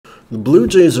The Blue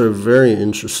Jays are very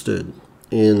interested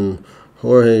in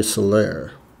Jorge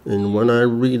Solar, and when I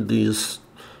read these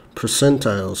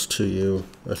percentiles to you,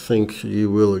 I think you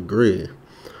will agree.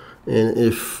 And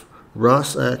if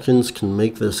Ross Atkins can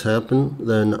make this happen,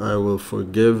 then I will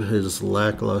forgive his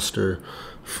lackluster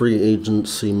free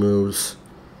agency moves,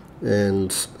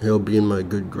 and he'll be in my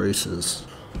good graces.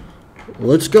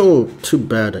 Let's go to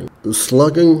batting. The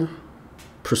slugging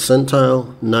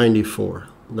percentile 94.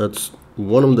 That's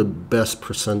one of the best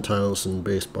percentiles in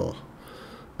baseball.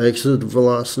 Exit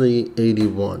velocity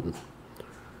 81.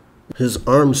 His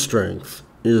arm strength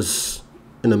is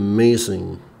an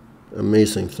amazing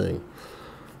thing.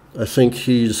 I think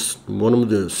he's one of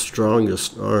the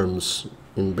strongest arms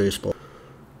in baseball.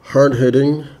 Hard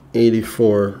hitting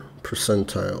 84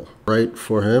 percentile. Right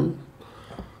for him,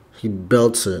 he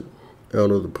belts it out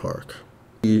of the park.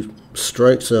 He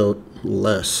strikes out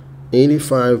less.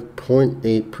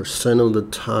 85.8% of the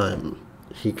time,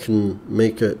 he can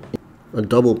make it a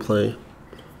double play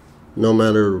no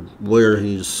matter where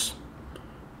he's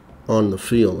on the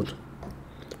field.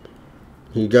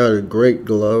 He got a great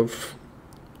glove.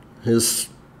 His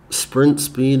sprint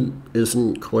speed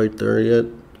isn't quite there yet.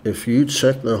 If you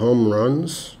check the home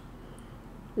runs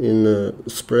in the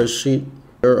spreadsheet,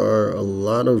 there are a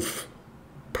lot of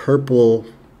purple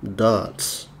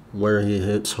dots where he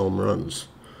hits home runs.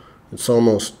 It's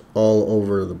almost all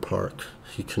over the park.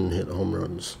 He can hit home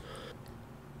runs.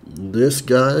 This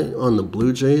guy on the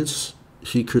Blue Jays,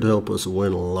 he could help us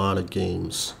win a lot of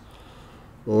games.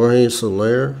 Jorge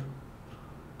Solar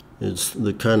is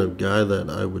the kind of guy that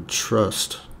I would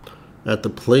trust at the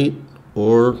plate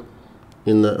or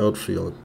in the outfield.